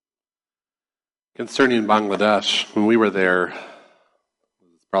Concerning Bangladesh, when we were there,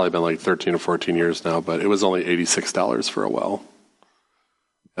 it's probably been like 13 or 14 years now, but it was only $86 for a well.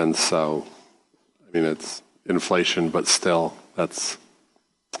 And so, I mean, it's inflation, but still, that's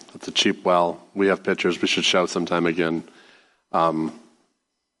a cheap well. We have pictures we should show sometime again. Bangladesh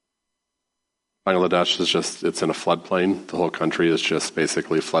is it's in a floodplain. The whole country is just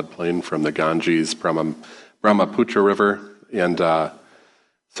basically a floodplain from the Ganges, Brahmaputra River, and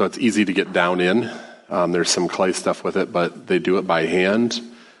so it's easy to get down in. There's some clay stuff with it, but they do it by hand,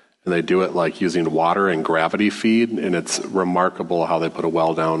 and they do it like using water and gravity feed, and it's remarkable how they put a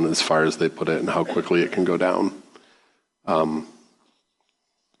well down as far as they put it and how quickly it can go down. And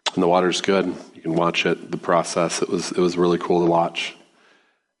the water's good. You can watch it, the process. It was really cool to watch.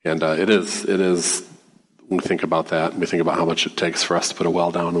 And it is, when we think about that, and we think about how much it takes for us to put a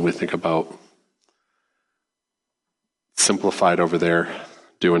well down, and we think about Simplified over there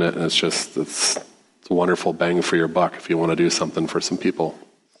doing it, and it's a wonderful bang for your buck if you want to do something for some people.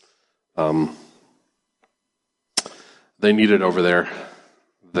 They need it over there.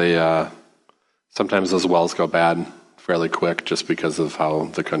 They sometimes those wells go bad fairly quick just because of how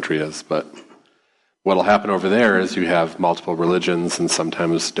the country is, but what'll happen over there is you have multiple religions, and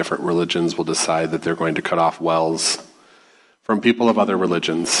sometimes different religions will decide that they're going to cut off wells from people of other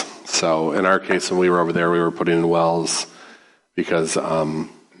religions. So in our case, when we were over there, we were putting in wells because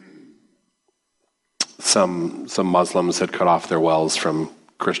some Muslims had cut off their wells from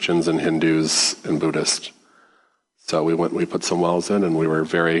Christians and Hindus and Buddhists. So we put some wells in, and we were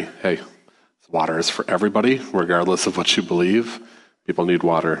hey, water is for everybody, regardless of what you believe. People need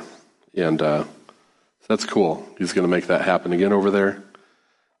water. And so that's cool. He's going to make that happen again over there.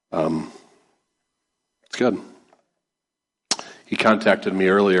 It's good. He contacted me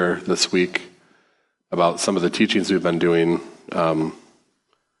earlier this week about some of the teachings we've been doing, and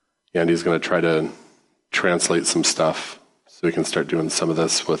he's going to try to translate some stuff so we can start doing some of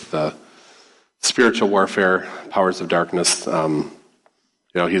this with spiritual warfare, powers of darkness.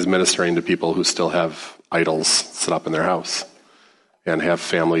 He's ministering to people who still have idols set up in their house and have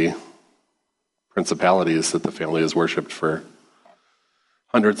family principalities that the family has worshipped for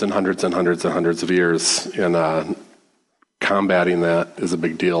hundreds and hundreds and hundreds and hundreds of years. And combating that is a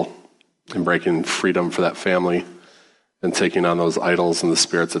big deal, and breaking freedom for that family and taking on those idols and the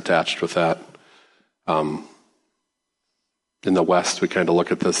spirits attached with that. In the West, we kind of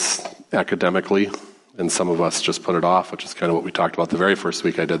look at this academically, and some of us just put it off, which is kind of what we talked about the very first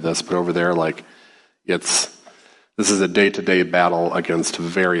week I did this. But over there, this is a day-to-day battle against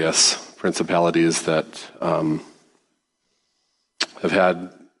various principalities that have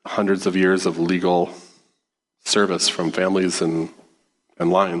had hundreds of years of legal service from families and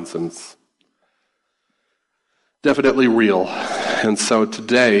lines, and it's definitely real. And so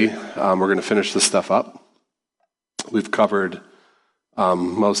today, we're going to finish this stuff up. We've covered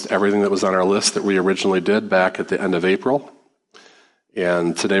most everything that was on our list that we originally did back at the end of April.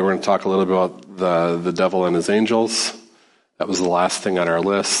 And today we're going to talk a little bit about the devil and his angels. That was the last thing on our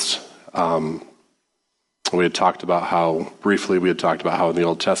list. We had talked about how in the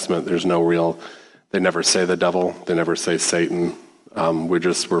Old Testament they never say the devil, they never say Satan.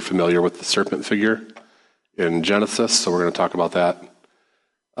 We're familiar with the serpent figure in Genesis, so we're going to talk about that.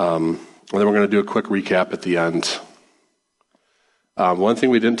 And then we're going to do a quick recap at the end. One thing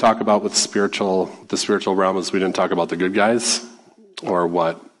we didn't talk about with the spiritual realm is we didn't talk about the good guys, or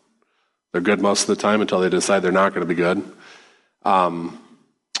what they're good most of the time until they decide they're not going to be good.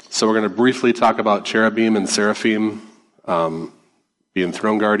 So we're going to briefly talk about cherubim and seraphim being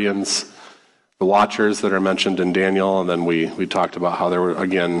throne guardians, the watchers that are mentioned in Daniel, and then we talked about how they were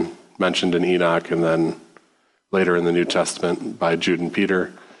again mentioned in Enoch, and then later in the New Testament by Jude and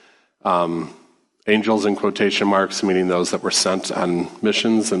Peter. Angels in quotation marks, meaning those that were sent on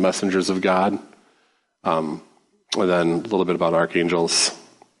missions and messengers of God. And then a little bit about archangels.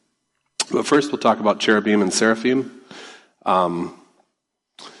 But first we'll talk about cherubim and seraphim. Both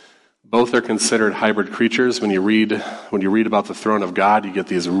are considered hybrid creatures. When you read about the throne of God, you get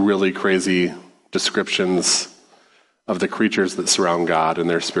these really crazy descriptions of the creatures that surround God, and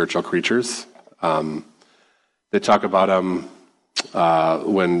they're spiritual creatures. They talk about them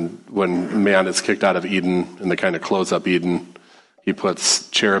when man is kicked out of Eden and they kind of close up Eden. He puts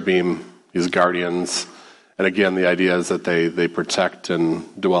cherubim, these guardians, and again the idea is that they protect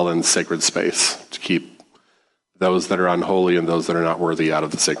and dwell in sacred space to keep those that are unholy and those that are not worthy out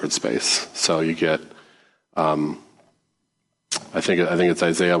of the sacred space. So you get, I think it's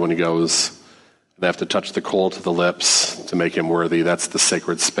Isaiah when he goes, they have to touch the coal to the lips to make him worthy. That's the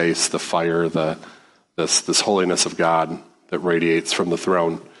sacred space, the fire, this holiness of God that radiates from the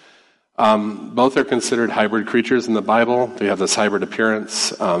throne. Both are considered hybrid creatures in the Bible. They have this hybrid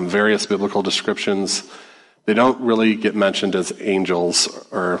appearance, various biblical descriptions. They don't really get mentioned as angels,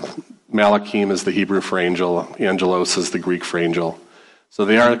 or Malachim is the Hebrew for angel, angelos is the Greek for angel. So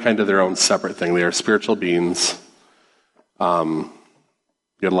they are kind of their own separate thing. They are spiritual beings. You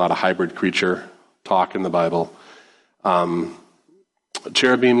get a lot of hybrid creature talk in the Bible.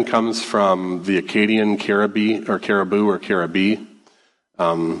 Cherubim comes from the Akkadian caribou or caribou.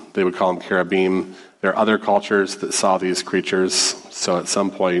 They would call them cherubim. There are other cultures that saw these creatures. So at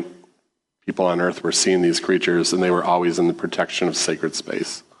some point, people on earth were seeing these creatures, and they were always in the protection of sacred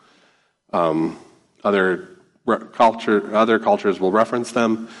space. Other cultures will reference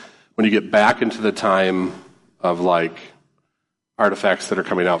them. When you get back into the time of like artifacts that are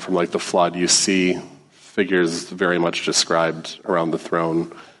coming out from like the flood, you see figures very much described around the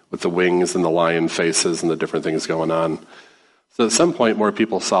throne with the wings and the lion faces and the different things going on. So at some point, more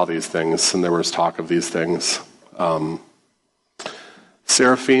people saw these things, and there was talk of these things.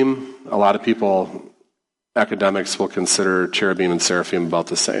 Seraphim, a lot of people, academics will consider cherubim and seraphim about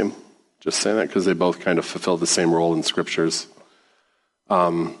the same. Just saying that because they both kind of fulfill the same role in scriptures.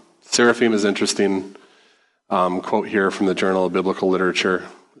 Seraphim is interesting. Quote here from the Journal of Biblical Literature.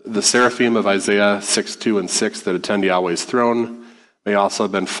 The seraphim of Isaiah 6:2 and 6 that attend Yahweh's throne may also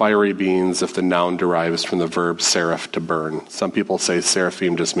have been fiery beings if the noun derives from the verb seraph, to burn. Some people say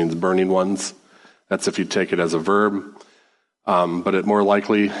seraphim just means burning ones. That's if you take it as a verb. But it more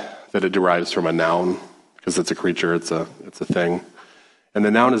likely that it derives from a noun, because it's a creature, it's a thing. And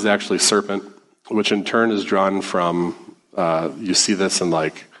the noun is actually serpent, which in turn is drawn from, you see this in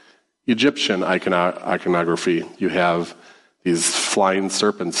like Egyptian iconography. You have these flying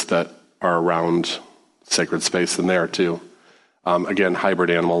serpents that are around sacred space in there too. Again, hybrid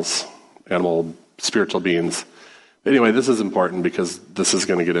animal spiritual beings. Anyway, this is important because this is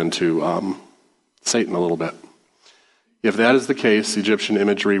going to get into Satan a little bit. If that is the case, Egyptian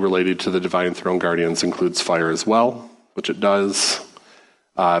imagery related to the divine throne guardians includes fire as well, which it does.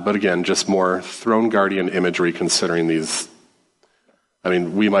 But again, just more throne guardian imagery considering these. I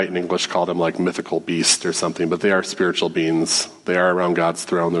mean, we might in English call them like mythical beasts or something, but they are spiritual beings. They are around God's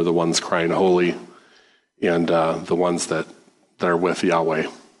throne. They're the ones crying holy, and the ones that are with Yahweh.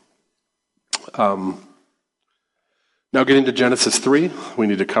 Now getting to Genesis 3, we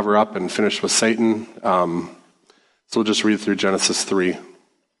need to cover up and finish with Satan. So we'll just read through Genesis 3.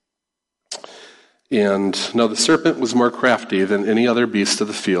 And now the serpent was more crafty than any other beast of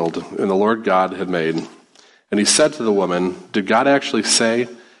the field, and the Lord God had made. And he said to the woman, "Did God actually say,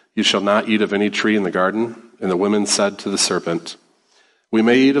 'You shall not eat of any tree in the garden'?" And the woman said to the serpent, "We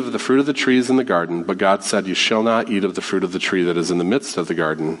may eat of the fruit of the trees in the garden, but God said, 'You shall not eat of the fruit of the tree that is in the midst of the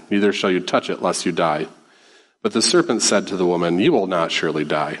garden, neither shall you touch it, lest you die.' But the serpent said to the woman, 'You will not surely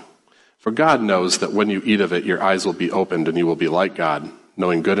die. For God knows that when you eat of it, your eyes will be opened, and you will be like God,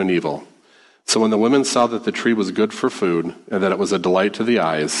 knowing good and evil.' So when the woman saw that the tree was good for food, and that it was a delight to the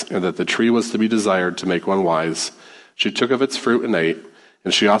eyes, and that the tree was to be desired to make one wise, she took of its fruit and ate,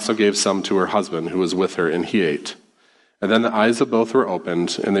 and she also gave some to her husband who was with her, and he ate. And then the eyes of both were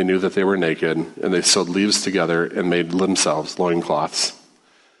opened, and they knew that they were naked, and they sewed leaves together and made themselves loincloths."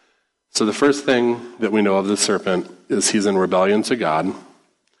 So the first thing that we know of the serpent is he's in rebellion to God,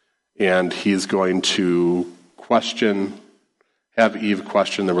 and he's going to have Eve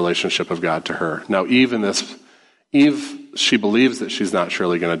question the relationship of God to her. Now Eve, she believes that she's not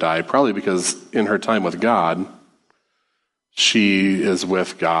surely going to die, probably because in her time with God, she is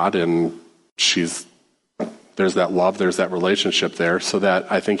with God, and there's that love, there's that relationship there, so that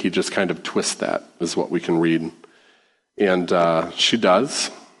I think he just kind of twists that, is what we can read. And she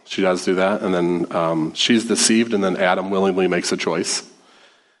does do that, and then she's deceived, and then Adam willingly makes a choice.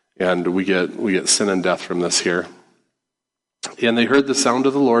 And we get sin and death from this here. And they heard the sound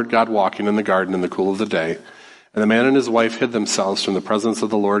of the Lord God walking in the garden in the cool of the day. And the man and his wife hid themselves from the presence of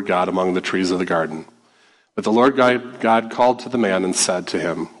the Lord God among the trees of the garden. But the Lord God called to the man and said to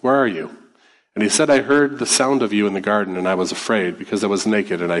him, "Where are you?" And he said, "I heard the sound of you in the garden, and I was afraid, because I was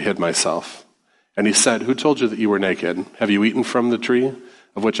naked, and I hid myself." And he said, "Who told you that you were naked? Have you eaten from the tree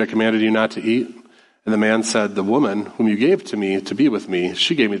of which I commanded you not to eat?" And the man said, "The woman whom you gave to me to be with me,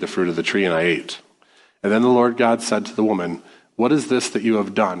 she gave me the fruit of the tree, and I ate." And then the Lord God said to the woman, "What is this that you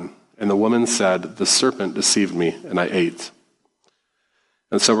have done?" And the woman said, "The serpent deceived me, and I ate."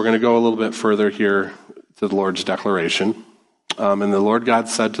 And so we're going to go a little bit further here to the Lord's declaration. And the Lord God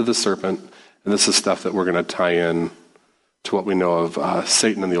said to the serpent, and this is stuff that we're going to tie in to what we know of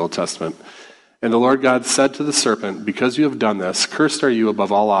Satan in the Old Testament. And the Lord God said to the serpent, "Because you have done this, cursed are you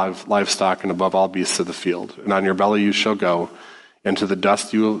above all livestock and above all beasts of the field. And on your belly you shall go, and to the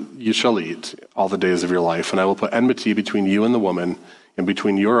dust you shall eat all the days of your life. And I will put enmity between you and the woman, and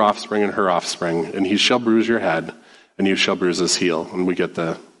between your offspring and her offspring, and he shall bruise your head, and you shall bruise his heel. And we get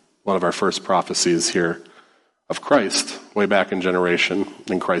one of our first prophecies here of Christ, way back in generation,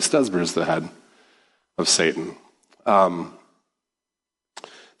 and Christ does bruise the head of Satan.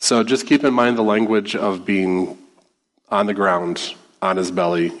 So just keep in mind the language of being on the ground, on his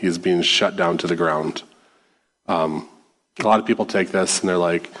belly. He's being shut down to the ground. A lot of people take this and they're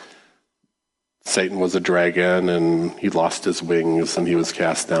like, Satan was a dragon and he lost his wings and he was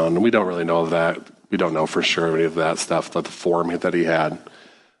cast down. And we don't really know that. We don't know for sure any of that stuff, the form that he had.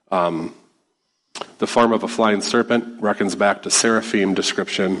 The form of a flying serpent reckons back to seraphim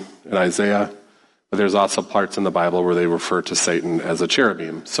description in Isaiah. But there's also parts in the Bible where they refer to Satan as a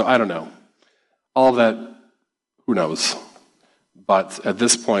cherubim. So I don't know. All that, who knows? But at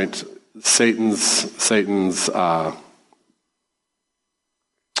this point, Satan's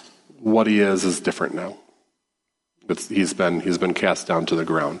what he is different now. He's been cast down to the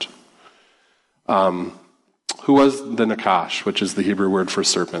ground. Who was the Nakash, which is the Hebrew word for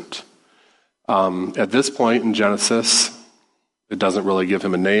serpent? At this point in Genesis, it doesn't really give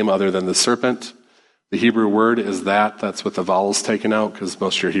him a name other than the serpent. The Hebrew word is that's with the vowels taken out, because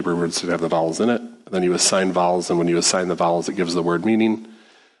most of your Hebrew words should have the vowels in it. And then you assign vowels, and when you assign the vowels, it gives the word meaning.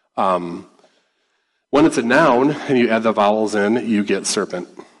 When it's a noun and you add the vowels in, you get serpent.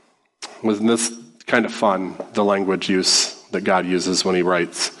 Wasn't this kind of fun, the language use that God uses when he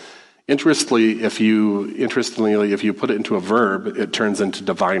writes? Interestingly, if you put it into a verb, it turns into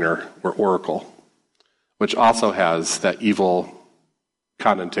diviner or oracle, which also has that evil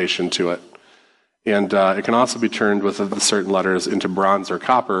connotation to it. And it can also be turned with certain letters into bronze or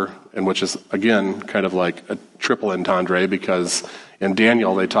copper, and which is, again, kind of like a triple entendre, because in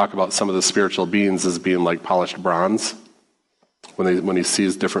Daniel they talk about some of the spiritual beings as being like polished bronze when he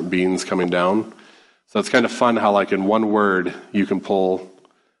sees different beings coming down. So it's kind of fun how, like, in one word you can pull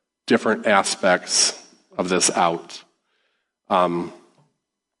different aspects of this out. Some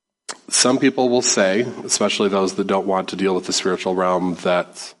people will say, especially those that don't want to deal with the spiritual realm,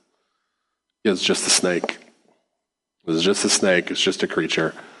 that it's just a snake. It's just a snake. It's just a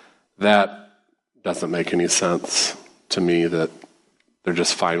creature. That doesn't make any sense to me, that they're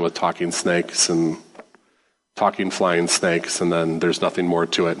just fine with talking snakes and talking flying snakes, and then there's nothing more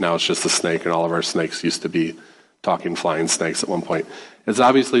to it. Now it's just a snake, and all of our snakes used to be talking flying snakes at one point. It's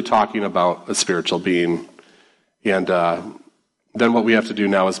obviously talking about a spiritual being. And then what we have to do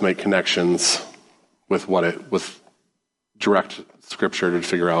now is make connections with with direct scripture to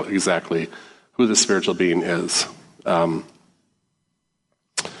figure out exactly who the spiritual being is. Are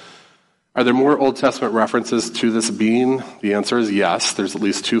there more Old Testament references to this being? The answer is yes. There's at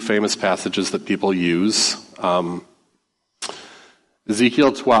least two famous passages that people use.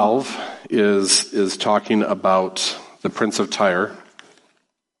 Ezekiel 12 is talking about the Prince of Tyre,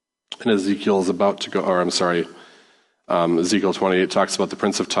 and Ezekiel 28 talks about the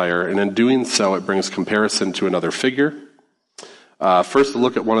Prince of Tyre, and in doing so, it brings comparison to another figure. First, a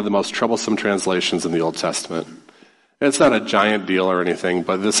look at one of the most troublesome translations in the Old Testament. It's not a giant deal or anything,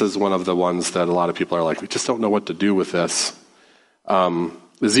 but this is one of the ones that a lot of people are like, we just don't know what to do with this.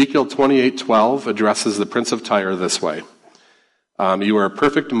 Ezekiel 28:12 addresses the Prince of Tyre this way. You are a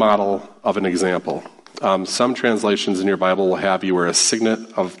perfect model of an example. Some translations in your Bible will have you are a signet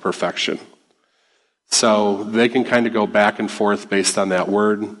of perfection. So they can kind of go back and forth based on that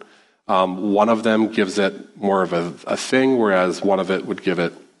word. One of them gives it more of a thing, whereas one of it would give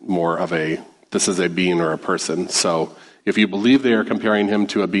it more of this is a being or a person. So if you believe they are comparing him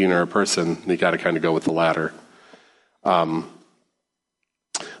to a being or a person, you got to kind of go with the latter.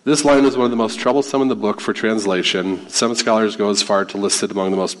 This line is one of the most troublesome in the book for translation. Some scholars go as far to list it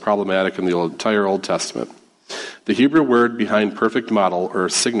among the most problematic in the entire Old Testament. The Hebrew word behind perfect model, or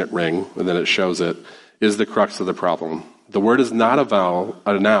signet ring, and then it shows it, is the crux of the problem. The word is not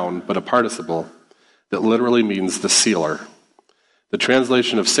a noun, but a participle that literally means the sealer. The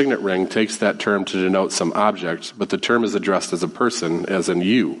translation of signet ring takes that term to denote some object, but the term is addressed as a person, as in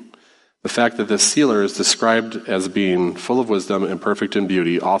you. The fact that this sealer is described as being full of wisdom and perfect in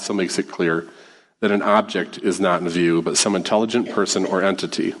beauty also makes it clear that an object is not in view, but some intelligent person or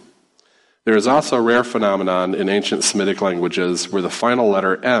entity. There is also a rare phenomenon in ancient Semitic languages where the final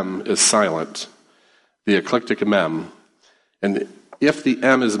letter M is silent, the eclectic mem. And if the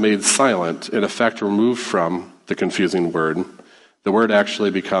M is made silent, in effect removed from the confusing word, the word actually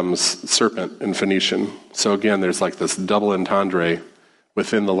becomes serpent in Phoenician. So again, there's like this double entendre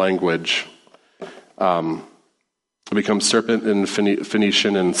within the language. It becomes serpent in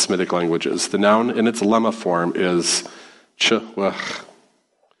Phoenician and Semitic languages. The noun in its lemma form is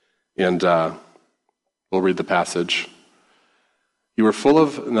And we'll read the passage. You were full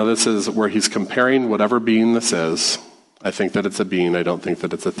of, now this is where he's comparing whatever being this is. I think that it's a being. I don't think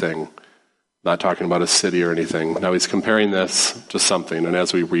that it's a thing. Not talking about a city or anything. Now he's comparing this to something, and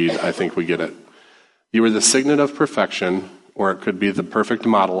as we read, I think we get it. You were the signet of perfection, or it could be the perfect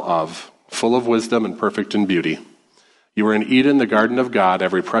model of, full of wisdom and perfect in beauty. You were in Eden, the garden of God.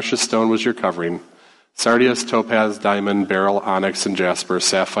 Every precious stone was your covering. Sardius, topaz, diamond, beryl, onyx, and jasper,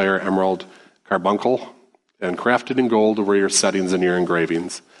 sapphire, emerald, carbuncle, and crafted in gold were your settings and your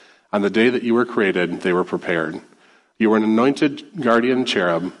engravings. On the day that you were created, they were prepared. You were an anointed guardian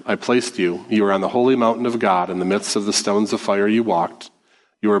cherub. I placed you. You were on the holy mountain of God. In the midst of the stones of fire you walked.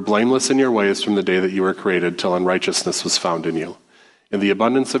 You were blameless in your ways from the day that you were created till unrighteousness was found in you. In the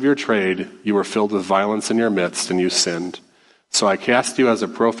abundance of your trade, you were filled with violence in your midst, and you sinned. So I cast you as a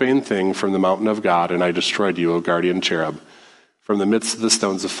profane thing from the mountain of God, and I destroyed you, O guardian cherub, from the midst of the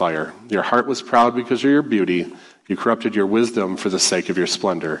stones of fire. Your heart was proud because of your beauty. You corrupted your wisdom for the sake of your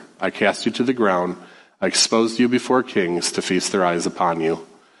splendor. I cast you to the ground. I exposed you before kings to feast their eyes upon you.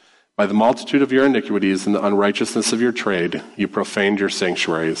 By the multitude of your iniquities and the unrighteousness of your trade, you profaned your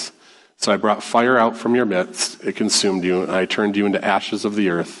sanctuaries. So I brought fire out from your midst. It consumed you, and I turned you into ashes of the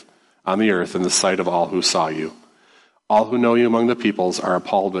earth, on the earth in the sight of all who saw you. All who know you among the peoples are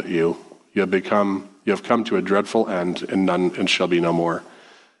appalled at you. You have come to a dreadful end, and shall be no more.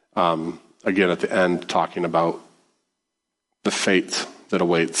 Again, at the end, talking about the fate that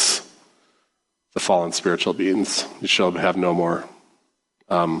awaits the fallen spiritual beings. You shall have no more.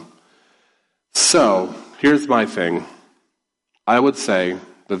 So, here's my thing. I would say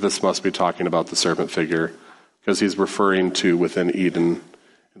that this must be talking about the serpent figure, because he's referring to within Eden.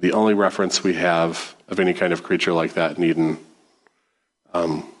 The only reference we have of any kind of creature like that in Eden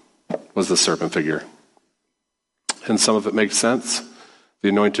was the serpent figure. And some of it makes sense. The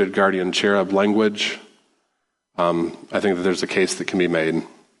anointed guardian cherub language, I think that there's a case that can be made.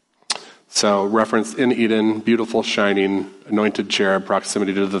 So, referenced in Eden, beautiful, shining, anointed cherub,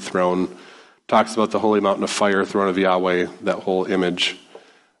 proximity to the throne, talks about the holy mountain of fire, throne of Yahweh, that whole image.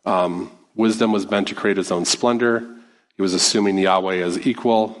 Wisdom was meant to create his own splendor. He was assuming Yahweh as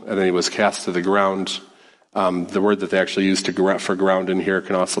equal, and then he was cast to the ground. The word that they actually use for ground in here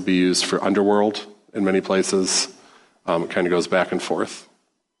can also be used for underworld in many places. It kind of goes back and forth.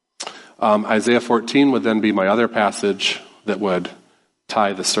 Isaiah 14 would then be my other passage that would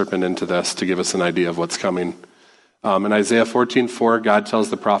tie the serpent into this to give us an idea of what's coming. In Isaiah 14:4, God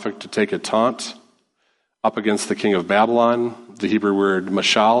tells the prophet to take a taunt up against the king of Babylon. The Hebrew word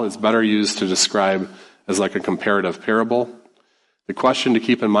mashal is better used to describe as like a comparative parable. The question to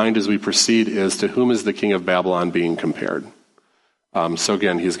keep in mind as we proceed is, to whom is the king of Babylon being compared? So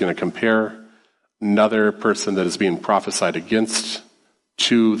again, he's going to compare another person that is being prophesied against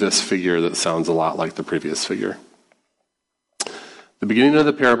to this figure that sounds a lot like the previous figure. The beginning of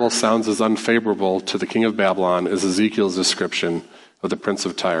the parable sounds as unfavorable to the king of Babylon as Ezekiel's description of the prince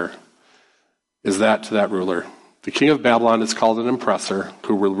of Tyre. Is that to that ruler? The king of Babylon is called an oppressor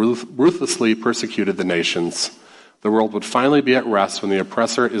who ruthlessly persecuted the nations. The world would finally be at rest when the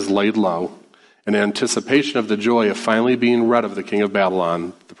oppressor is laid low. In anticipation of the joy of finally being rid of the king of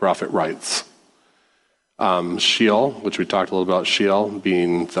Babylon, the prophet writes. Sheol, which we talked a little about, Sheol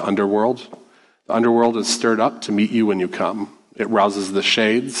being the underworld. The underworld is stirred up to meet you when you come. It rouses the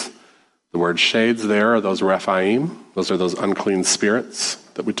shades. The word shades there are those Rephaim. Those are those unclean spirits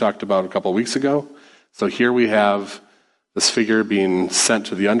that we talked about a couple of weeks ago. So here we have this figure being sent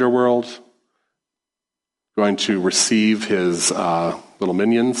to the underworld, going to receive his little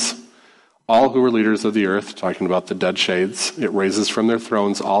minions. All who are leaders of the earth, talking about the dead shades. It raises from their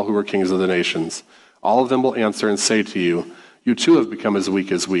thrones all who are kings of the nations. All of them will answer and say to you, you too have become as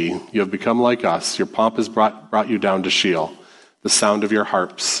weak as we. You have become like us. Your pomp has brought you down to Sheol. The sound of your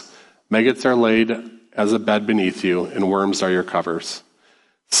harps. Maggots are laid as a bed beneath you, and worms are your covers.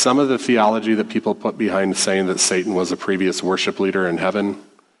 Some of the theology that people put behind saying that Satan was a previous worship leader in heaven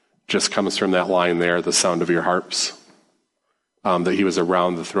just comes from that line there, the sound of your harps. That he was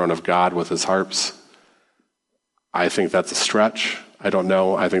around the throne of God with his harps. I think that's a stretch. I don't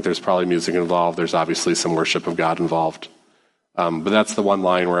know. I think there's probably music involved. There's obviously some worship of God involved. But that's the one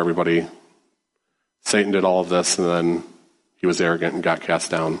line where Satan did all of this, and then he was arrogant and got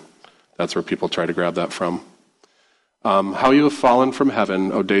cast down. That's where people try to grab that from. How you have fallen from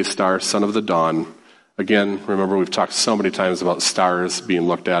heaven, O day star, son of the dawn. Again, remember we've talked so many times about stars being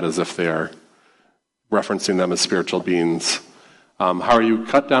looked at as if they are referencing them as spiritual beings. How are you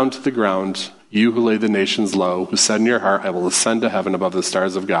cut down to the ground, you who lay the nations low, who said in your heart, I will ascend to heaven above the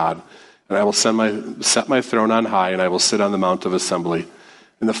stars of God. and I will set my throne on high, and I will sit on the mount of assembly.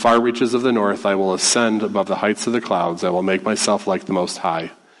 In the far reaches of the north I will ascend above the heights of the clouds. I will make myself like the Most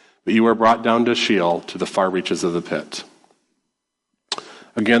High. But you are brought down to Sheol, to the far reaches of the pit.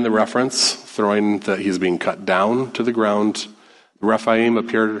 Again, the reference, throwing that he's being cut down to the ground. The Rephaim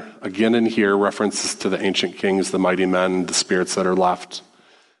appeared again in here, references to the ancient kings, the mighty men, the spirits that are left.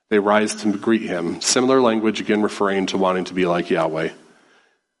 They rise to greet him. Similar language, again referring to wanting to be like Yahweh.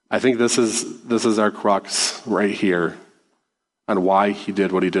 I think this is our crux right here on why he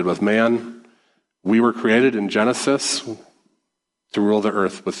did what he did with man. We were created in Genesis to rule the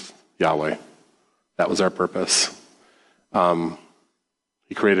earth with Yahweh. That was our purpose.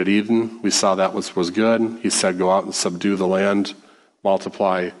 He created Eden. We saw that was good. He said, go out and subdue the land,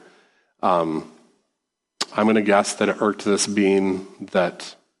 multiply. I'm going to guess that it irked this being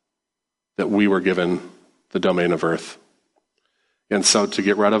that we were given the domain of earth. And so to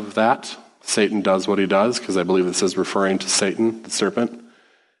get rid of that, Satan does what he does, because I believe this is referring to Satan, the serpent.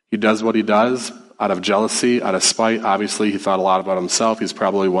 He does what he does out of jealousy, out of spite. Obviously, he thought a lot about himself. He's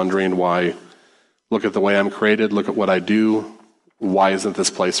probably wondering why, look at the way I'm created, look at what I do. Why isn't this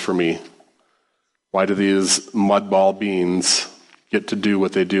place for me? Why do these mudball beings get to do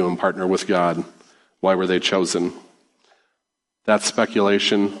what they do and partner with God? Why were they chosen? That's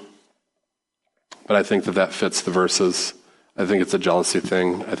speculation, but I think that fits the verses. I think it's a jealousy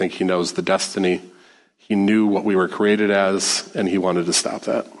thing. I think he knows the destiny. He knew what we were created as, and he wanted to stop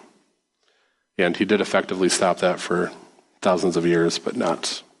that. And he did effectively stop that for thousands of years, but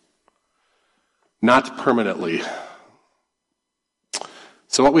not permanently.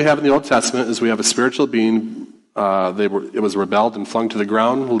 So what we have in the Old Testament is we have a spiritual being. It was rebelled and flung to the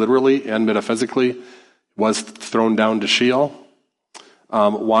ground, literally and metaphysically, was thrown down to Sheol,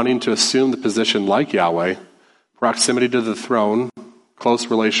 wanting to assume the position like Yahweh. Proximity to the throne, close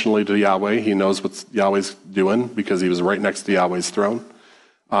relationally to Yahweh. He knows what Yahweh's doing because he was right next to Yahweh's throne.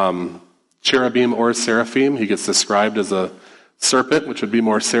 Cherubim or seraphim, he gets described as a serpent, which would be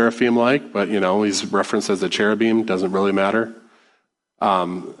more seraphim-like, but he's referenced as a cherubim, doesn't really matter.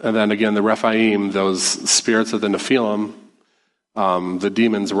 And then again, the Rephaim, those spirits of the Nephilim, the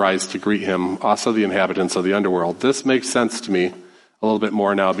demons rise to greet him, also the inhabitants of the underworld. This makes sense to me a little bit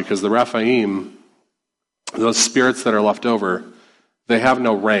more now, because the Rephaim, those spirits that are left over, they have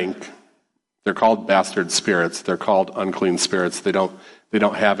no rank. They're called bastard spirits. They're called unclean spirits. They don't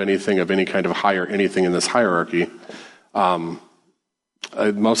have anything of any kind of higher anything in this hierarchy.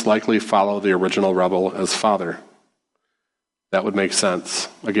 I'd most likely follow the original rebel as father. That would make sense.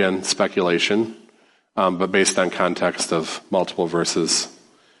 Again, speculation, but based on context of multiple verses.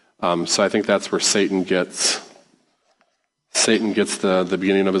 So I think that's where Satan gets the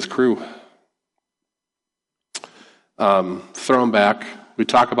beginning of his crew. Throw him back. We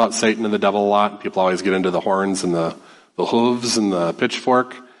talk about Satan and the devil a lot. People always get into the horns and the hooves and the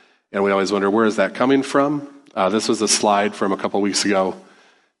pitchfork, and we always wonder, where is that coming from? This was a slide from a couple weeks ago,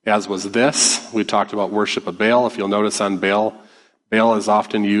 as was this. We talked about worship of Baal. If you'll notice on Baal is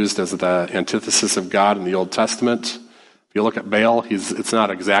often used as the antithesis of God in the Old Testament. If you look at Baal, it's not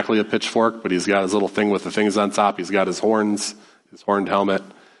exactly a pitchfork, but he's got his little thing with the things on top. He's got his horns, his horned helmet.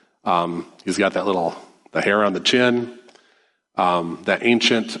 He's got the hair on the chin, that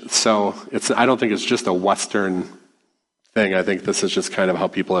ancient. So I don't think it's just a Western thing. I think this is just kind of how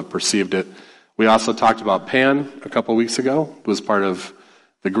people have perceived it. We also talked about Pan a couple weeks ago. It was part of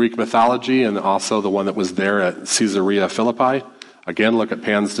the Greek mythology, and also the one that was there at Caesarea Philippi. Again, look at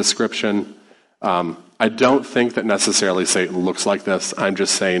Pan's description. I don't think that necessarily Satan looks like this. I'm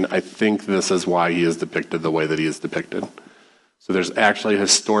just saying I think this is why he is depicted the way that he is depicted. So there's actually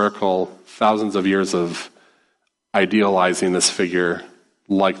historical thousands of years of idealizing this figure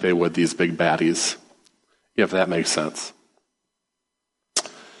like they would these big baddies, if that makes sense.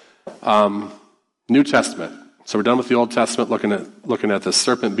 New Testament. So we're done with the Old Testament, looking at the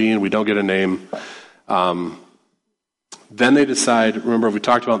serpent being. We don't get a name. Then they decide, remember we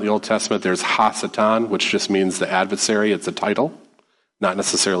talked about in the Old Testament, there's Ha-Satan, which just means the adversary. It's a title, not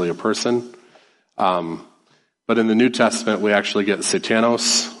necessarily a person. But in the New Testament, we actually get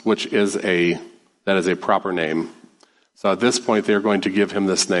Satanos, which is a proper name. So at this point, they're going to give him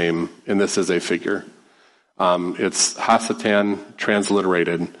this name, and this is a figure. It's Ha-Satan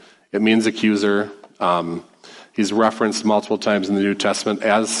transliterated. It means accuser. He's referenced multiple times in the New Testament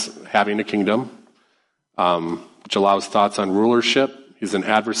as having a kingdom, which allows thoughts on rulership. He's an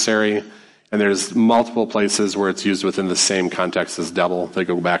adversary, and there's multiple places where it's used within the same context as devil. They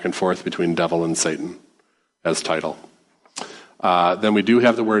go back and forth between devil and Satan as title. Then we do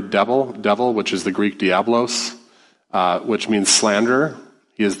have the word devil, which is the Greek diablos, which means slanderer.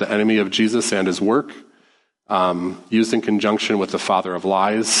 He is the enemy of Jesus and his work, used in conjunction with the father of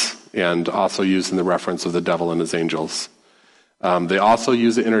lies, and also used in the reference of the devil and his angels. They also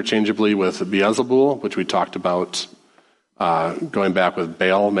use it interchangeably with Beelzebul, which we talked about going back with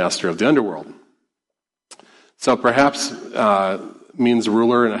Baal, master of the underworld. So perhaps means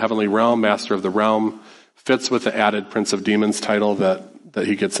ruler in a heavenly realm, master of the realm, fits with the added Prince of Demons title that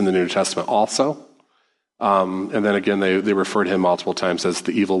he gets in the New Testament also. And then again, they refer to him multiple times as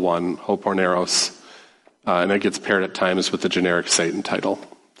the evil one, Hoporneros, and it gets paired at times with the generic Satan title.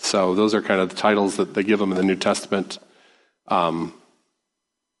 So those are kind of the titles that they give him in the New Testament. And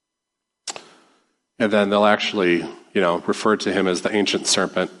then they'll actually, refer to him as the ancient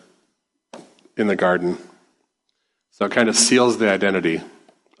serpent in the garden. So it kind of seals the identity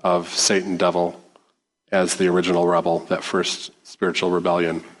of Satan, devil, as the original rebel, that first spiritual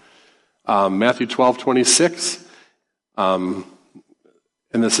rebellion. Matthew 12:26, and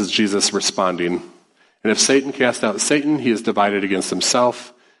this is Jesus responding. And if Satan cast out Satan, he is divided against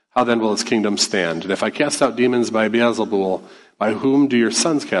himself. How then will his kingdom stand? And if I cast out demons by Beelzebul, by whom do your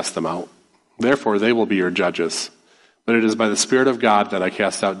sons cast them out? Therefore they will be your judges. But it is by the Spirit of God that I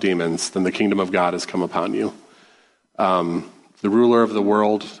cast out demons, then the kingdom of God has come upon you. The ruler of the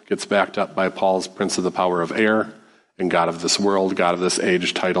world gets backed up by Paul's prince of the power of air and God of this world, God of this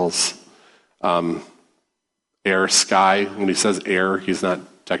age titles. Air, sky. When he says air, he's not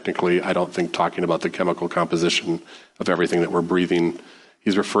technically, I don't think, talking about the chemical composition of everything that we're breathing.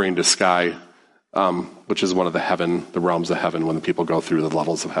 He's referring to sky, which is one of the realms of heaven when the people go through the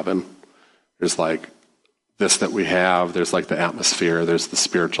levels of heaven. There's like this that we have, there's like the atmosphere, there's the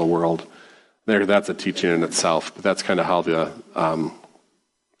spiritual world. That's a teaching in itself, but that's kind of how the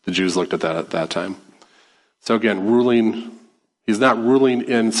Jews looked at that at that time. So again, ruling, he's not ruling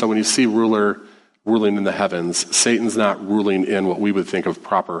in, so when you see ruler ruling in the heavens, Satan's not ruling in what we would think of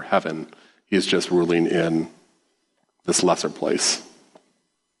proper heaven. He's just ruling in this lesser place.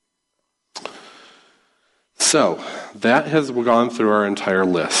 So that has gone through our entire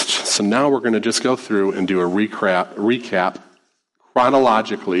list. So now we're going to just go through and do a recap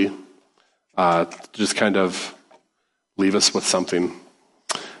chronologically, just kind of leave us with something.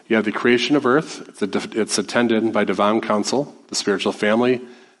 You have the creation of earth. It's attended by divine counsel, the spiritual family.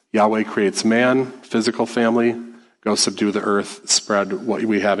 Yahweh creates man, physical family. Go subdue the earth, spread what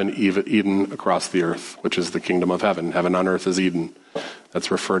we have in Eden across the earth, which is the kingdom of heaven. Heaven on earth is Eden.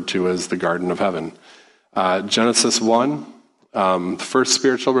 That's referred to as the Garden of Heaven. Genesis 1, the first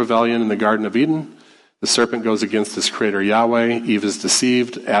spiritual rebellion in the Garden of Eden. The serpent goes against his creator Yahweh. Eve is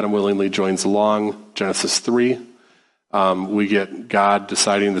deceived. Adam willingly joins along. Genesis 3. We get God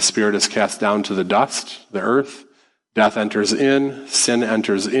deciding the spirit is cast down to the dust, the earth. Death enters in. Sin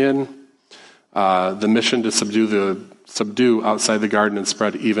enters in. The mission to subdue outside the garden and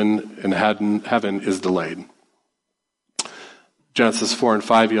spread even in heaven is delayed. Genesis 4 and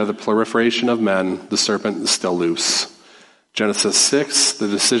 5, you have the proliferation of men. The serpent is still loose. Genesis 6, the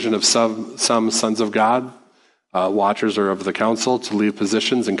decision of some sons of God, watchers or of the council, to leave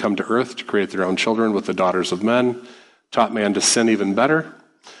positions and come to earth to create their own children with the daughters of men, taught man to sin even better.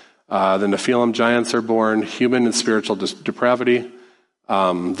 The Nephilim giants are born, human and spiritual depravity.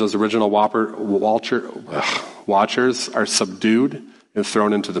 Those original watchers are subdued and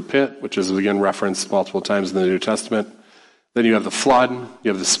thrown into the pit, which is again referenced multiple times in the New Testament. Then you have the flood. You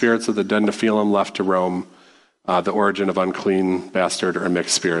have the spirits of the dead Nephilim left to roam, the origin of unclean, bastard, or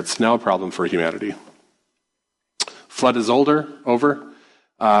mixed spirits. Now a problem for humanity. Flood is over.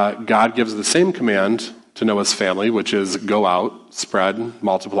 God gives the same command to Noah's family, which is go out, spread,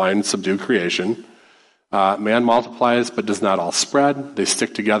 multiply, and subdue creation. Man multiplies, but does not all spread. They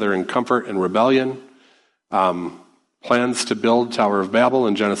stick together in comfort and rebellion. Plans to build Tower of Babel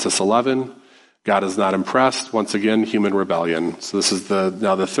in Genesis 11. God is not impressed. Once again, human rebellion. So this is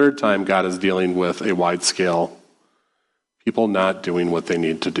now the third time God is dealing with a wide scale. People not doing what they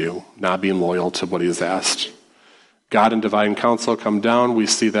need to do, not being loyal to what he has asked. God and divine counsel come down. We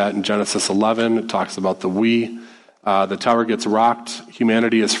see that in Genesis 11. It talks about the we. The tower gets rocked.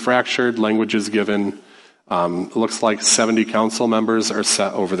 Humanity is fractured. Language is given. It looks like 70 council members are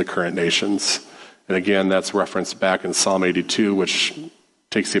set over the current nations. And again, that's referenced back in Psalm 82, which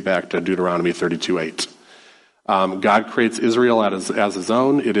takes you back to Deuteronomy 32:8. God creates Israel as his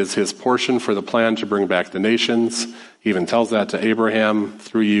own. It is his portion for the plan to bring back the nations. He even tells that to Abraham,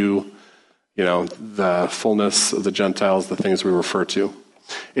 through you, the fullness of the Gentiles, the things we refer to.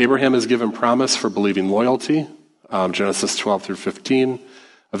 Abraham is given promise for believing loyalty, Genesis 12 through 15.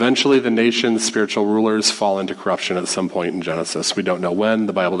 Eventually, the nation's spiritual rulers fall into corruption at some point in Genesis. We don't know when.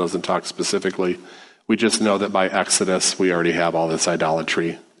 The Bible doesn't talk specifically. We just know that by Exodus, we already have all this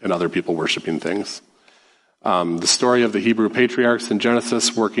idolatry and other people worshiping things. The story of the Hebrew patriarchs in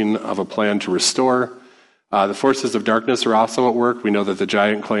Genesis working of a plan to restore. The forces of darkness are also at work. We know that the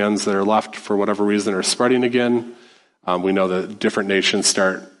giant clans that are left, for whatever reason, are spreading again. We know that different nations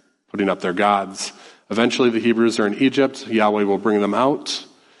start putting up their gods. Eventually, the Hebrews are in Egypt. Yahweh will bring them out.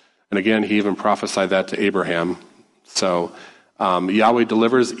 And again, he even prophesied that to Abraham. So Yahweh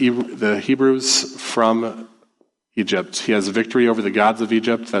delivers the Hebrews from Egypt. He has victory over the gods of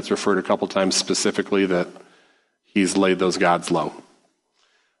Egypt. That's referred a couple times specifically that he's laid those gods low.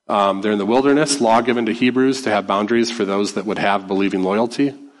 They're in the wilderness, law given to Hebrews to have boundaries for those that would have believing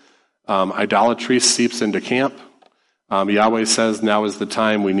loyalty. Idolatry seeps into camp. Yahweh says, now is the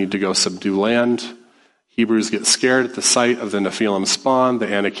time we need to go subdue land. Hebrews get scared at the sight of the Nephilim spawn,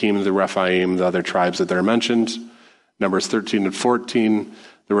 the Anakim, the Rephaim, the other tribes that they're mentioned. Numbers 13 and 14.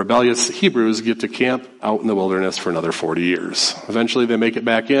 The rebellious Hebrews get to camp out in the wilderness for another 40 years. Eventually they make it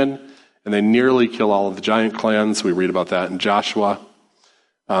back in, and they nearly kill all of the giant clans. We read about that in Joshua.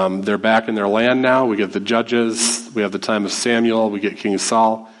 They're back in their land now. We get the judges. We have the time of Samuel. We get King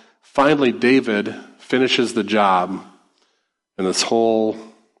Saul. Finally, David finishes the job in this whole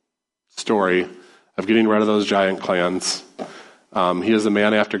story of getting rid of those giant clans. He is a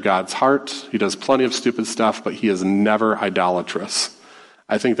man after God's heart. He does plenty of stupid stuff, but he is never idolatrous.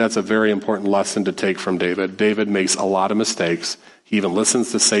 I think that's a very important lesson to take from David. David makes a lot of mistakes. He even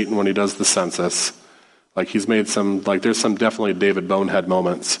listens to Satan when he does the census. He's made there's some definitely David bonehead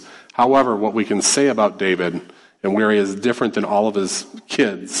moments. However, what we can say about David and where he is different than all of his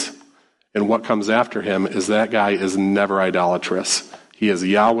kids and what comes after him is that guy is never idolatrous. He is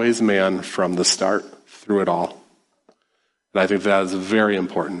Yahweh's man from the start, through it all. And I think that is very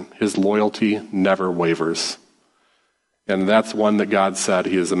important. His loyalty never wavers. And that's one that God said,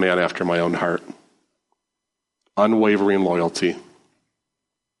 he is a man after my own heart. Unwavering loyalty.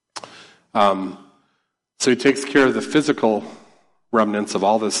 So he takes care of the physical remnants of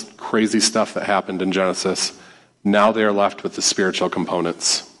all this crazy stuff that happened in Genesis. Now they are left with the spiritual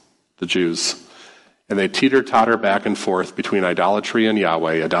components, the Jews. And they teeter-totter back and forth between idolatry and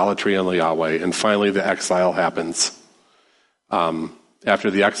Yahweh, and finally the exile happens. After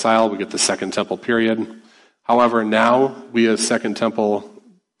the exile, we get the Second Temple period. However, now we as Second Temple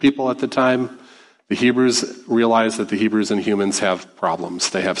people at the time, the Hebrews realize that the Hebrews and humans have problems.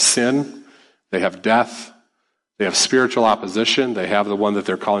 They have sin, they have death, they have spiritual opposition, they have the one that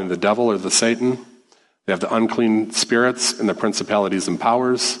they're calling the devil or the Satan, they have the unclean spirits and the principalities and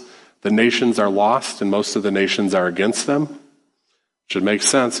powers. The nations are lost, and most of the nations are against them. Should make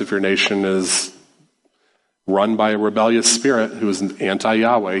sense if your nation is run by a rebellious spirit who is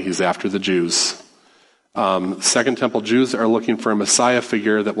anti-Yahweh. He's after the Jews. Second Temple Jews are looking for a Messiah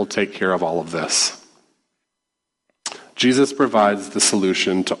figure that will take care of all of this. Jesus provides the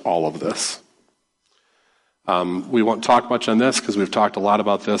solution to all of this. We won't talk much on this because we've talked a lot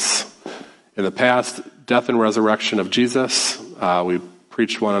about this in the past. Death and resurrection of Jesus. We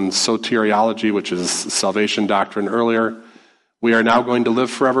preached one on soteriology, which is salvation doctrine earlier. We are now going to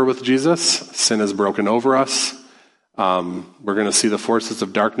live forever with Jesus. Sin is broken over us. We're going to see the forces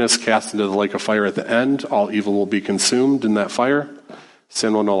of darkness cast into the lake of fire at the end. All evil will be consumed in that fire.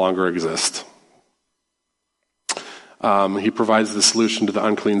 Sin will no longer exist. He provides the solution to the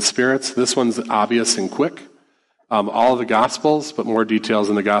unclean spirits. This one's obvious and quick. All of the Gospels, but more details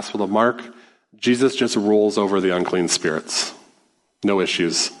in the Gospel of Mark. Jesus just rules over the unclean spirits. No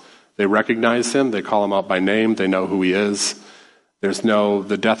issues. They recognize him. They call him out by name. They know who he is.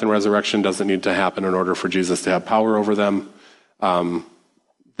 The death and resurrection doesn't need to happen in order for Jesus to have power over them.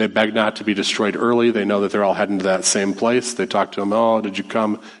 They beg not to be destroyed early. They know that they're all heading to that same place. They talk to him, oh, did you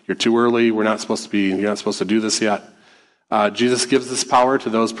come? You're too early. You're not supposed to do this yet. Jesus gives this power to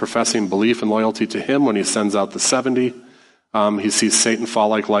those professing belief and loyalty to him when he sends out the 70. He sees Satan fall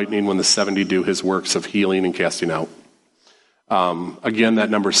like lightning when the 70 do his works of healing and casting out. Again, that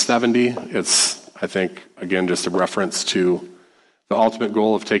number 70, it's, I think, again, just a reference to the ultimate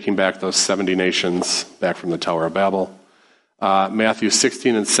goal of taking back those 70 nations back from the Tower of Babel. Matthew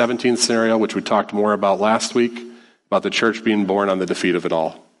 16 and 17 scenario, which we talked more about last week, about the church being born on the defeat of it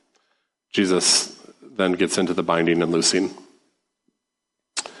all. Jesus then gets into the binding and loosing.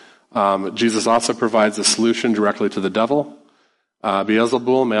 Jesus also provides a solution directly to the devil.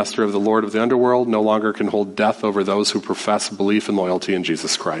 Beelzebul, master of the Lord of the underworld, no longer can hold death over those who profess belief and loyalty in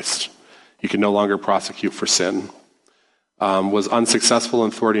Jesus Christ. He can no longer prosecute for sin. Was unsuccessful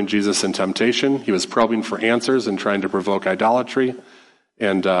in thwarting Jesus in temptation. He was probing for answers and trying to provoke idolatry.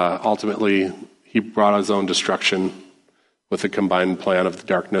 And ultimately, he brought his own destruction with the combined plan of the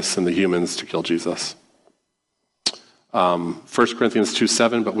darkness and the humans to kill Jesus. 1 Corinthians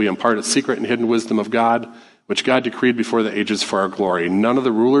 2:7, but we impart a secret and hidden wisdom of God, which God decreed before the ages for our glory. None of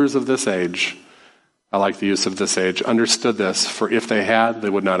the rulers of this age, I like the use of this age, understood this, for if they had, they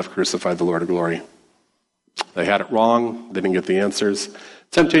would not have crucified the Lord of glory. They had it wrong. They didn't get the answers.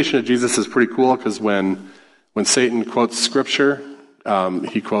 Temptation of Jesus is pretty cool because when Satan quotes Scripture,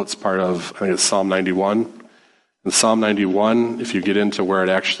 he quotes part of, I think it's Psalm 91. In Psalm 91, if you get into where it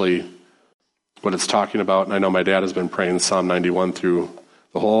actually, what it's talking about, and I know my dad has been praying Psalm 91 through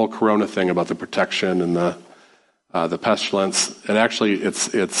the whole corona thing about the protection and the pestilence. It actually,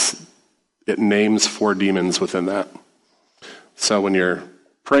 it names 4 demons within that. So when you're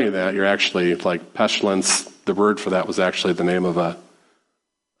praying that, you're actually, like pestilence, the word for that was actually the name of a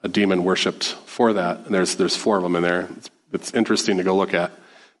demon worshipped for that. And there's 4 of them in there. It's interesting to go look at.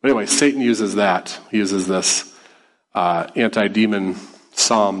 But anyway, Satan uses that. He uses this anti-demon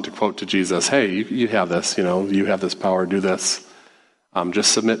psalm to quote to Jesus, hey, you have this, you have this power, do this.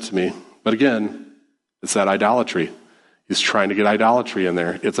 Just submit to me. But again, it's that idolatry. He's trying to get idolatry in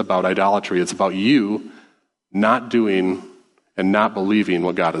there. It's about idolatry. It's about you not doing and not believing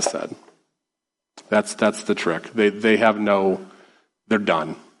what God has said. That's the trick. They have they're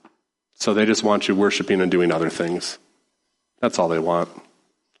done. So they just want you worshiping and doing other things. That's all they want.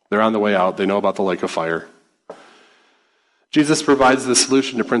 They're on the way out. They know about the lake of fire. Jesus provides the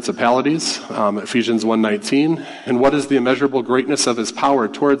solution to principalities, Ephesians 1:19. And what is the immeasurable greatness of his power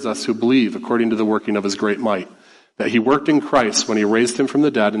towards us who believe according to the working of his great might? That he worked in Christ when he raised him from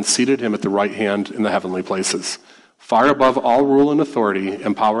the dead and seated him at the right hand in the heavenly places, far above all rule and authority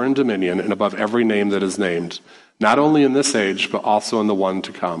and power and dominion, and above every name that is named, not only in this age, but also in the one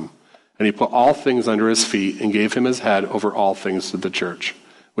to come. And he put all things under his feet and gave him his head over all things to the church,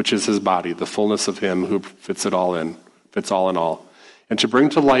 which is his body, the fullness of him who fits all in all. And to bring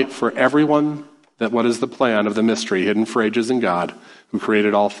to light for everyone that what is the plan of the mystery hidden for ages in God, who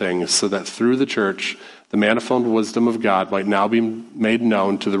created all things, so that through the church the manifold wisdom of God might now be made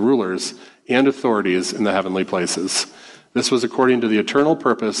known to the rulers and authorities in the heavenly places. This was according to the eternal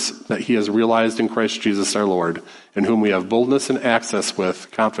purpose that he has realized in Christ Jesus our Lord, in whom we have boldness and access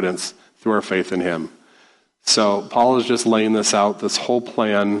with confidence through our faith in him. So Paul is just laying this out, this whole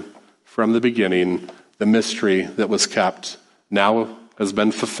plan from the beginning, the mystery that was kept now has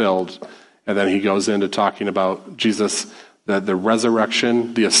been fulfilled. And then he goes into talking about Jesus, the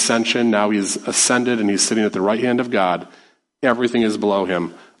resurrection, the ascension. Now he's ascended and he's sitting at the right hand of God. Everything is below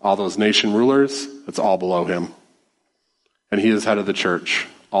him. All those nation rulers, it's all below him. And he is head of the church.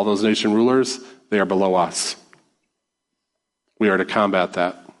 All those nation rulers, they are below us. We are to combat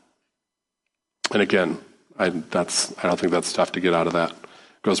that. And again, I don't think that's tough to get out of that.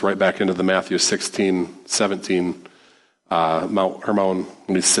 It goes right back into the Matthew 16:17 Mount Hermon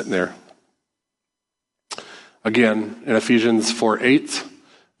when he's sitting there. Again, in Ephesians 4:8,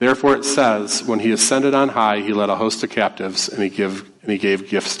 therefore it says, when he ascended on high, he led a host of captives, and he gave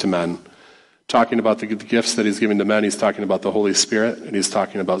gifts to men. Talking about the gifts that he's giving to men, he's talking about the Holy Spirit, and he's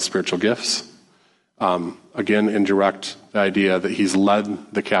talking about spiritual gifts. Again, indirect the idea that he's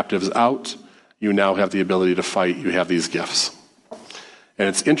led the captives out. You now have the ability to fight. You have these gifts. And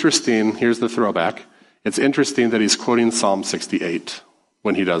it's interesting, here's the throwback. It's interesting that he's quoting Psalm 68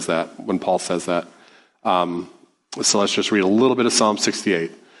 when he does that, when Paul says that. So let's just read a little bit of Psalm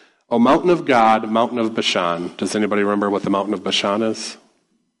 68. O mountain of God, mountain of Bashan. Does anybody remember what the mountain of Bashan is?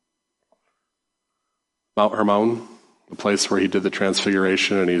 Mount Hermon, the place where he did the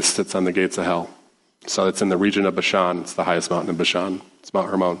transfiguration and he sits on the gates of hell. So it's in the region of Bashan. It's the highest mountain in Bashan. It's Mount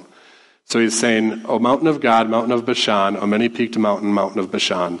Hermon. So he's saying, O mountain of God, mountain of Bashan, O many-peaked mountain, mountain of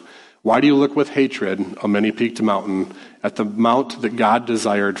Bashan. Why do you look with hatred, O many-peaked mountain, at the mount that God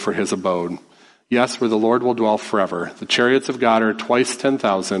desired for his abode? Yes, where the Lord will dwell forever. The chariots of God are twice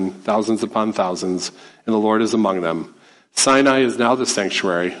 10,000, thousands upon thousands, and the Lord is among them. Sinai is now the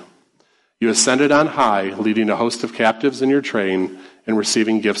sanctuary. You ascended on high, leading a host of captives in your train, and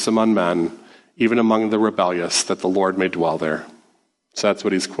receiving gifts among men, even among the rebellious, that the Lord may dwell there. So that's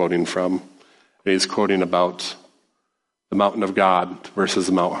what he's quoting from. And he's quoting about the mountain of God versus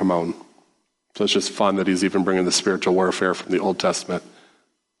the Mount Hermon. So it's just fun that he's even bringing the spiritual warfare from the Old Testament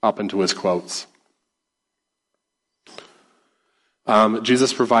up into his quotes.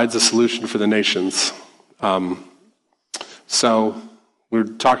 Jesus provides a solution for the nations. So we were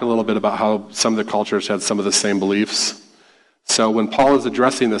talking a little bit about how some of the cultures had some of the same beliefs. So when Paul is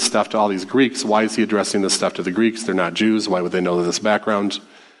addressing this stuff to all these Greeks, why is he addressing this stuff to the Greeks? They're not Jews. Why would they know this background?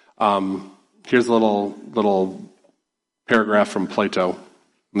 Here's a little paragraph from Plato.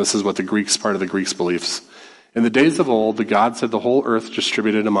 And this is what part of the Greeks' beliefs. In the days of old, the gods had the whole earth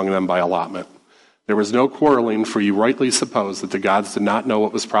distributed among them by allotment. There was no quarreling, for you rightly suppose that the gods did not know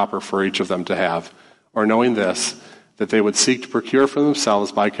what was proper for each of them to have, or knowing this, that they would seek to procure for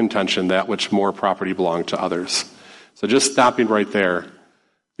themselves by contention that which more property belonged to others. So just stopping right there,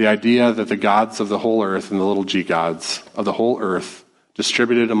 the idea that the gods of the whole earth and the little g gods of the whole earth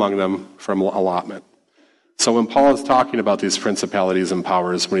distributed among them from allotment. So when Paul is talking about these principalities and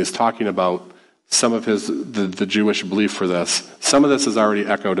powers, when he's talking about some of the Jewish belief for this, some of this is already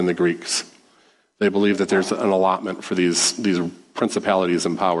echoed in the Greeks. They believe that there's an allotment for these principalities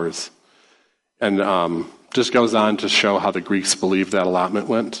and powers. And just goes on to show how the Greeks believed that allotment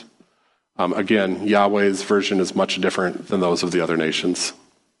went. Again, Yahweh's version is much different than those of the other nations.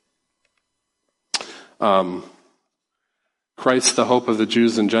 Christ, the hope of the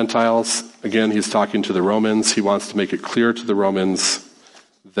Jews and Gentiles. Again, he's talking to the Romans. He wants to make it clear to the Romans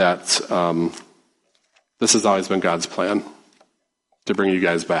that this has always been God's plan, to bring you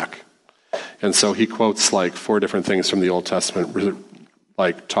guys back. And so he quotes like 4 different things from the Old Testament,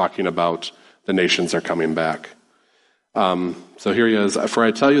 like talking about the nations are coming back. So here he is. For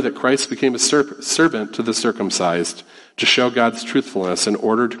I tell you that Christ became a servant to the circumcised to show God's truthfulness in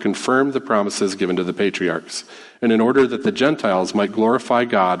order to confirm the promises given to the patriarchs, and in order that the Gentiles might glorify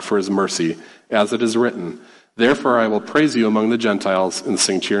God for his mercy, as it is written, therefore I will praise you among the Gentiles and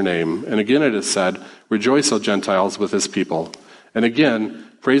sing to your name. And again it is said, rejoice, O Gentiles, with his people. And again,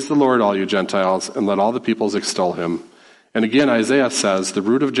 praise the Lord, all you Gentiles, and let all the peoples extol him. And again, Isaiah says, the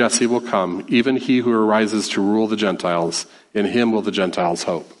root of Jesse will come, even he who arises to rule the Gentiles. In him will the Gentiles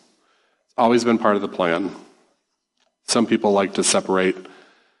hope. It's always been part of the plan. Some people like to separate.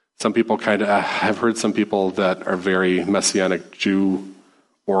 Some people I've heard some people that are very Messianic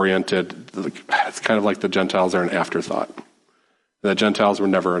Jew-oriented. It's kind of like the Gentiles are an afterthought. The Gentiles were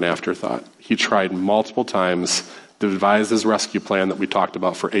never an afterthought. He tried multiple times to devise his rescue plan that we talked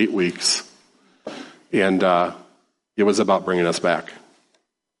about for 8 weeks. And it was about bringing us back.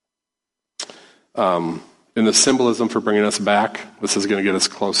 In the symbolism for bringing us back, this is going to get us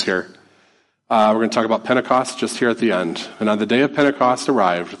close here. We're going to talk about Pentecost just here at the end. And on the day of Pentecost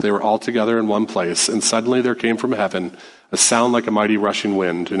arrived, they were all together in one place, and suddenly there came from heaven a sound like a mighty rushing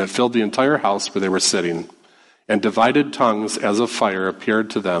wind, and it filled the entire house where they were sitting. And divided tongues as of fire appeared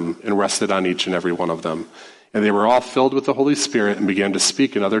to them and rested on each and every one of them. And they were all filled with the Holy Spirit and began to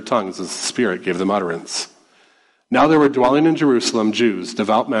speak in other tongues as the Spirit gave them utterance. Now there were dwelling in Jerusalem Jews,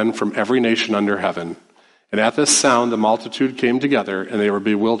 devout men from every nation under heaven. And at this sound the multitude came together, and they were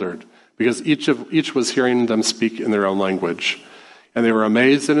bewildered, because each was hearing them speak in their own language. And they were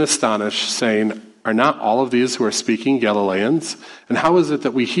amazed and astonished, saying, are not all of these who are speaking Galileans? And how is it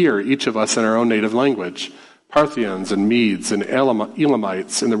that we hear, each of us in our own native language? Parthians and Medes and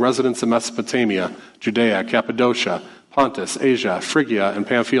Elamites and the residents of Mesopotamia, Judea, Cappadocia, Pontus, Asia, Phrygia, and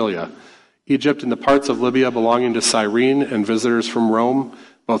Pamphylia, Egypt and the parts of Libya belonging to Cyrene, and visitors from Rome,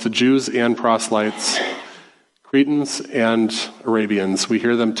 both the Jews and proselytes, Cretans and Arabians. We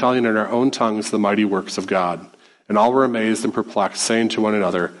hear them telling in our own tongues the mighty works of God. And all were amazed and perplexed, saying to one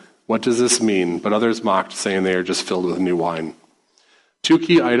another, what does this mean? But others mocked, saying they are just filled with new wine. 2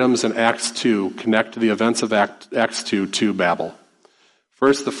 key items in Acts 2 connect to the events of Acts 2 to Babel.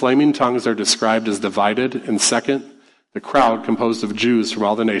 First, the flaming tongues are described as divided, and second, the crowd, composed of Jews from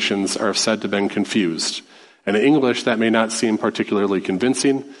all the nations, are said to have been confused. And in English, that may not seem particularly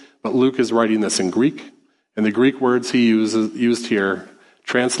convincing, but Luke is writing this in Greek, and the Greek words he used here,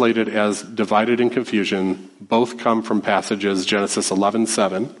 translated as divided and confusion, both come from passages Genesis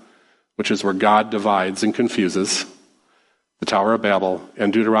 11:7, which is where God divides and confuses, the Tower of Babel,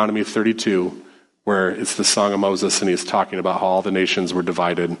 and Deuteronomy 32, where it's the Song of Moses, and he's talking about how all the nations were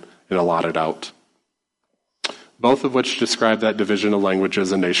divided and allotted out. Both of which describe that division of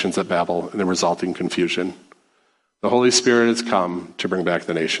languages and nations at Babel and the resulting confusion. The Holy Spirit has come to bring back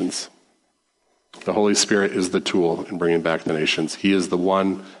the nations. The Holy Spirit is the tool in bringing back the nations. He is the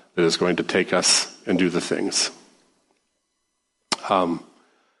one that is going to take us and do the things.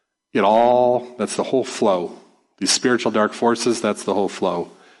 That's the whole flow. These spiritual dark forces, that's the whole flow.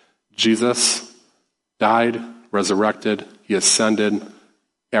 Jesus died, resurrected, he ascended,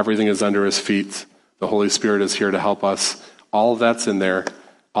 everything is under his feet. The Holy Spirit is here to help us. All of that's in there.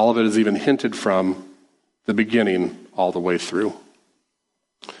 All of it is even hinted from the beginning all the way through.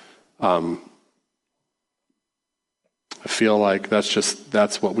 I feel like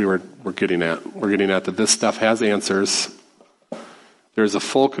that's what we're getting at. We're getting at that this stuff has answers. There's a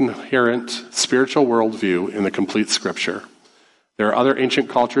full, coherent spiritual worldview in the complete Scripture. There are other ancient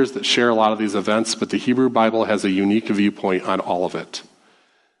cultures that share a lot of these events, but the Hebrew Bible has a unique viewpoint on all of it.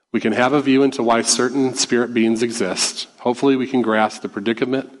 We can have a view into why certain spirit beings exist. Hopefully we can grasp the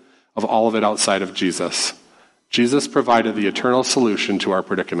predicament of all of it outside of Jesus. Jesus provided the eternal solution to our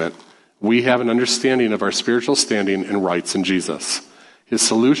predicament. We have an understanding of our spiritual standing and rights in Jesus. His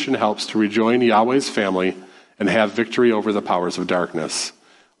solution helps to rejoin Yahweh's family and have victory over the powers of darkness.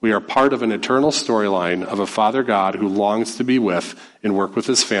 We are part of an eternal storyline of a Father God who longs to be with and work with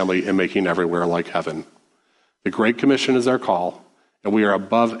his family in making everywhere like heaven. The Great Commission is our call, and we are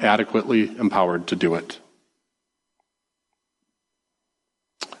above adequately empowered to do it.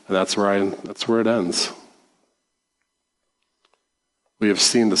 And that's where it ends. We have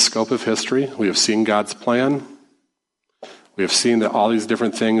seen the scope of history. We have seen God's plan. We have seen that all these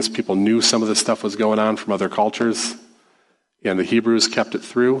different things, people knew some of this stuff was going on from other cultures, and the Hebrews kept it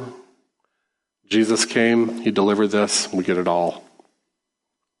through. Jesus came, he delivered this, we get it all.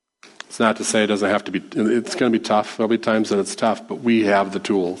 It's not to say it doesn't have to be, it's going to be tough. There'll be times that it's tough, but we have the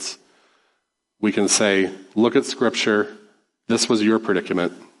tools. We can say, look at Scripture. This was your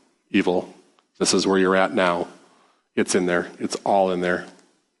predicament, evil. This is where you're at now. It's in there. It's all in there.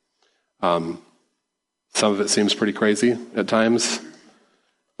 Some of it seems pretty crazy at times,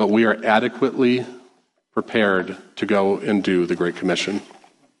 but we are adequately prepared to go and do the Great Commission.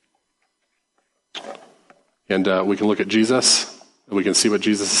 And we can look at Jesus, and we can see what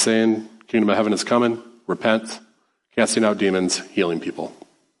Jesus is saying. Kingdom of heaven is coming. Repent, casting out demons, healing people.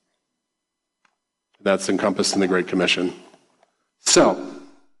 That's encompassed in the Great Commission. So,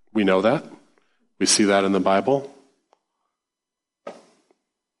 we know that. We see that in the Bible. What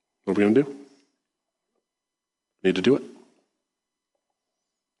are we going to do? Need to do it.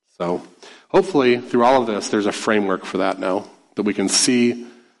 So, hopefully, through all of this, there's a framework for that now, that we can see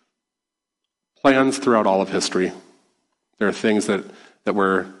plans throughout all of history. There are things that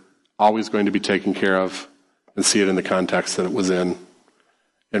we're always going to be taken care of, and see it in the context that it was in,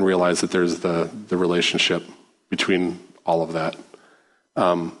 and realize that there's the relationship between all of that.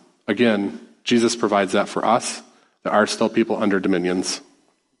 Again, Jesus provides that for us. There are still people under dominions.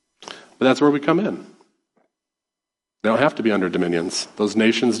 But that's where we come in. They don't have to be under dominions. Those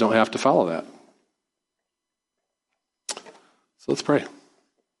nations don't have to follow that. So let's pray.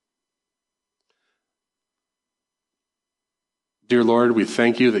 Dear Lord, we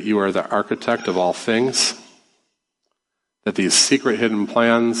thank you that you are the architect of all things, that these secret hidden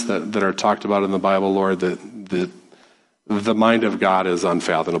plans that are talked about in the Bible, Lord, that the mind of God is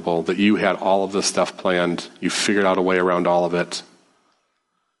unfathomable, that you had all of this stuff planned. You figured out a way around all of it.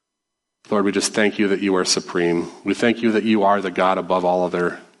 Lord, we just thank you that you are supreme. We thank you that you are the God above all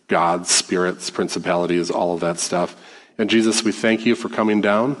other gods, spirits, principalities, all of that stuff. And Jesus, we thank you for coming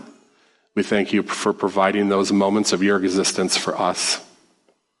down. We thank you for providing those moments of your existence for us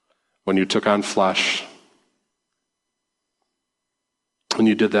when you took on flesh. When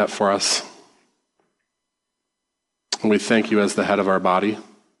you did that for us. And we thank you as the head of our body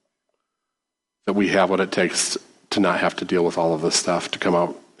that we have what it takes to not have to deal with all of this stuff, to come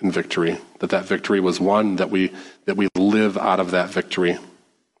out in victory, that victory was won, that we live out of that victory.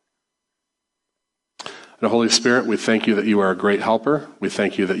 And Holy Spirit, we thank you that you are a great helper. We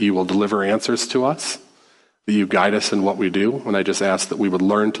thank you that you will deliver answers to us, that you guide us in what we do. And I just ask that we would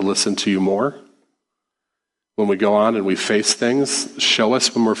learn to listen to you more. When we go on and we face things, show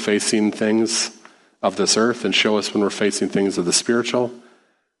us when we're facing things of this earth, and show us when we're facing things of the spiritual,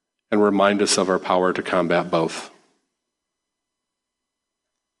 and remind us of our power to combat both.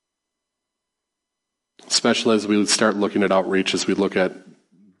 Especially as we start looking at outreach, as we look at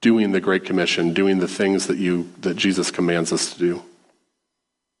doing the Great Commission, doing the things that Jesus commands us to do.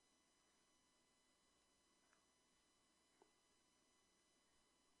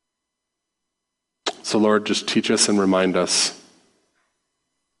 So Lord, just teach us and remind us.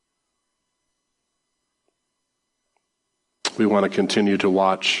 We want to continue to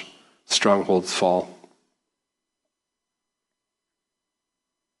watch strongholds fall.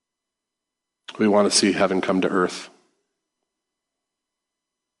 We want to see heaven come to earth.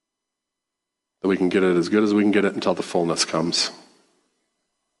 That we can get it as good as we can get it until the fullness comes.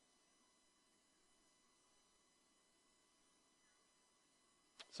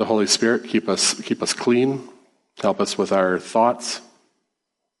 So Holy Spirit, keep us clean. Help us with our thoughts.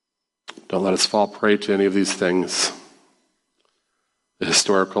 Don't let us fall prey to any of these things. The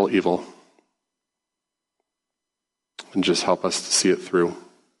historical evil. And just help us to see it through.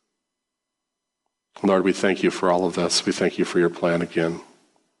 Lord, we thank you for all of this. We thank you for your plan again.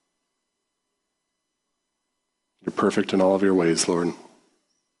 You're perfect in all of your ways, Lord.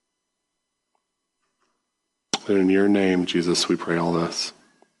 And in your name, Jesus, we pray all this.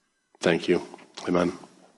 Thank you. Amen.